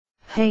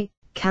Hey,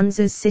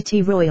 Kansas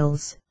City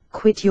Royals,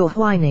 quit your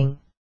whining.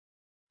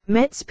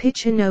 Mets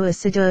pitcher Noah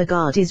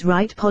Syndergaard is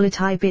right.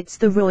 Politi Bits.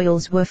 The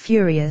Royals were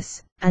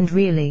furious, and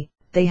really,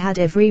 they had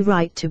every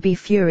right to be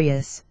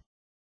furious.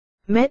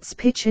 Mets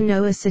pitcher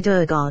Noah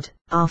Syndergaard,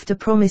 after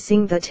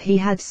promising that he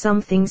had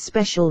something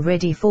special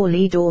ready for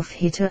leadoff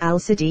hitter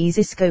Alcides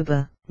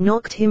Escobar,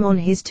 knocked him on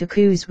his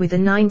tookus with a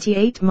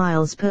 98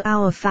 miles per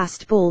hour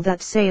fastball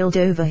that sailed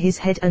over his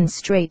head and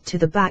straight to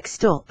the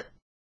backstop.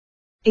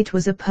 It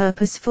was a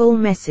purposeful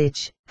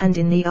message, and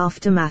in the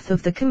aftermath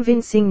of the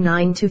convincing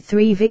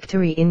 9-3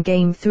 victory in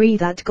Game 3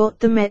 that got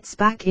the Mets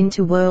back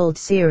into World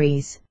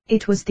Series,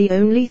 it was the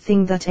only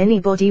thing that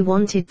anybody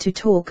wanted to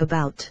talk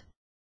about.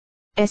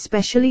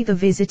 Especially the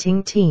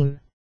visiting team.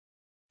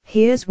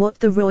 Here's what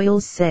the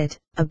Royals said: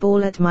 "A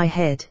ball at my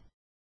head.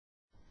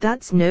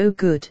 That's no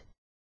good.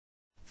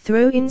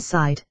 Throw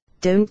inside,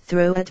 don't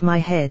throw at my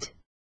head.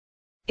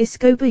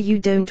 Escobar, you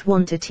don't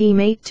want a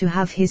teammate to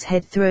have his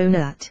head thrown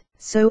at,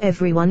 so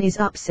everyone is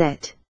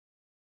upset.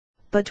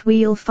 But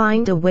we'll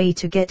find a way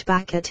to get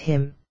back at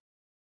him."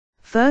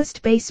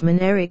 First baseman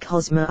Eric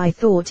Hosmer: "I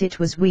thought it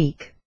was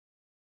weak.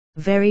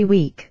 Very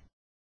weak.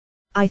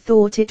 I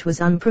thought it was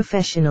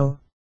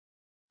unprofessional."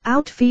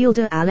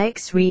 Outfielder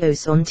Alex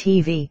Rios: "On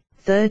TV,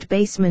 third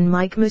baseman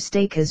Mike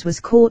Moustakas was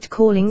caught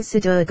calling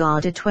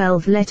Syndergaard a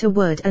 12-letter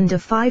word and a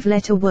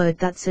 5-letter word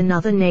that's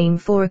another name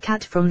for a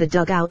cat from the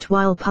dugout,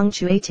 while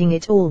punctuating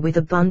it all with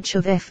a bunch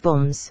of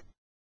F-bombs.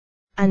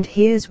 And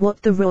here's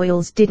what the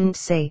Royals didn't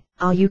say: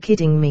 are you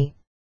kidding me?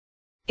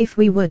 If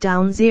we were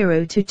down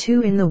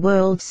 0-2 in the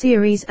World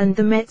Series and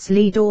the Mets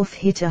leadoff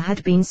hitter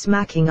had been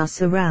smacking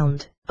us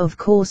around, of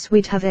course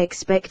we'd have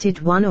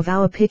expected one of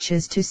our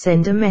pitchers to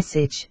send a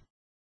message.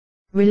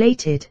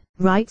 Related,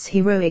 writes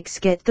heroics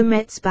get the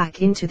Mets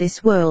back into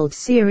this World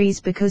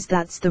Series because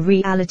that's the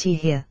reality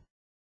here.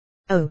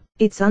 Oh,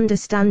 it's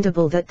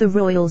understandable that the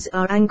Royals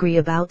are angry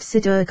about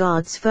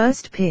Syndergaard's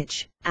first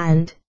pitch,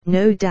 and,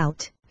 no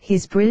doubt,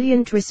 his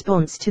brilliant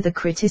response to the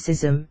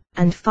criticism,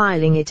 and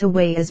filing it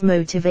away as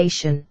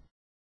motivation.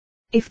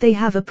 If they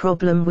have a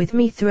problem with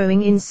me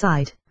throwing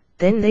inside,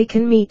 then they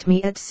can meet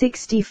me at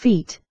 60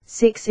 feet,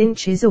 6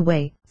 inches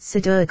away,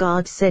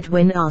 Syndergaard said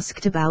when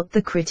asked about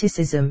the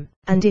criticism.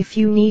 And if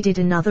you needed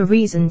another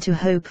reason to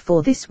hope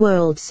for this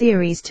World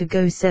Series to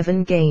go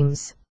 7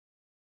 games,